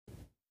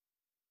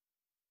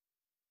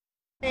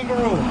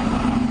Kangaroo.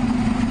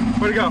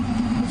 Where'd it go?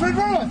 It's right in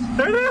front of us.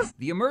 There it is.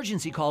 The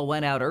emergency call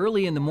went out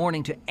early in the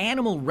morning to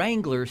animal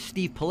wrangler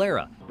Steve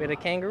Polera. We had a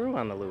kangaroo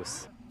on the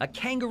loose. A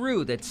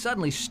kangaroo that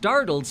suddenly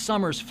startled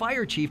Summers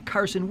Fire Chief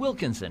Carson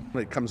Wilkinson.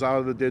 It comes out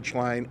of the ditch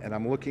line, and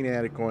I'm looking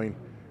at it going,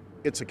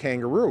 it's a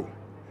kangaroo.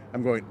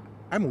 I'm going,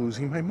 I'm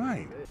losing my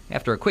mind.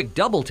 After a quick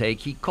double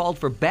take, he called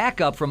for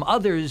backup from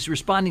others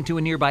responding to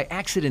a nearby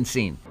accident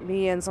scene.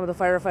 Me and some of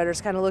the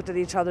firefighters kind of looked at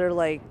each other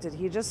like, did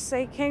he just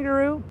say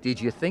kangaroo?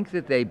 Did you think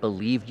that they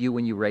believed you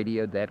when you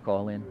radioed that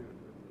call in?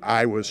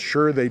 I was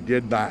sure they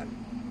did not.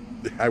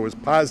 I was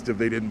positive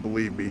they didn't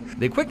believe me.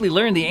 They quickly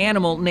learned the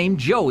animal named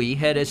Joey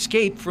had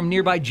escaped from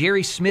nearby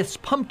Jerry Smith's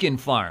pumpkin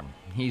farm.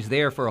 He's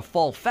there for a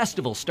fall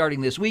festival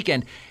starting this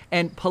weekend,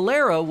 and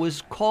Polera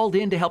was called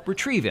in to help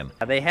retrieve him.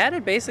 They had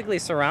it basically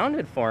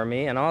surrounded for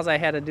me, and all I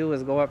had to do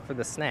was go up for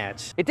the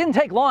snatch. It didn't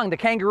take long. The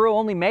kangaroo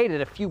only made it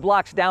a few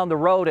blocks down the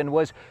road and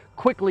was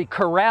quickly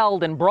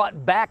corralled and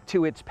brought back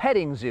to its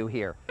petting zoo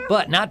here.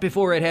 But not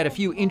before it had a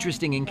few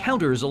interesting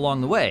encounters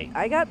along the way.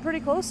 I got pretty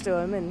close to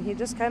him, and he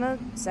just kind of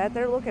sat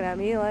there looking at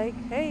me like,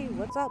 hey,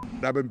 what's up?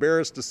 I'm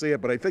embarrassed to say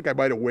it, but I think I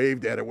might have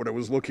waved at it when it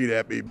was looking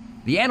at me.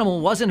 The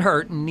animal wasn't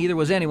hurt, and neither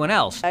was anyone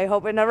else. I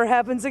hope it never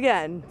happens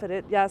again,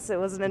 but yes, it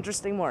was an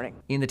interesting morning.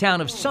 In the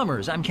town of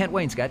Summers, I'm Kent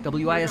Wainscott,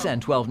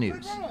 WISN 12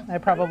 News. I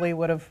probably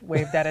would have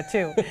waved at it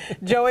too.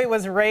 Joey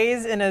was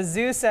raised in a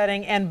zoo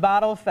setting and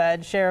bottle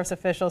fed. Sheriff's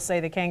officials say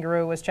the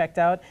kangaroo was checked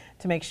out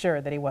to make sure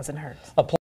that he wasn't hurt.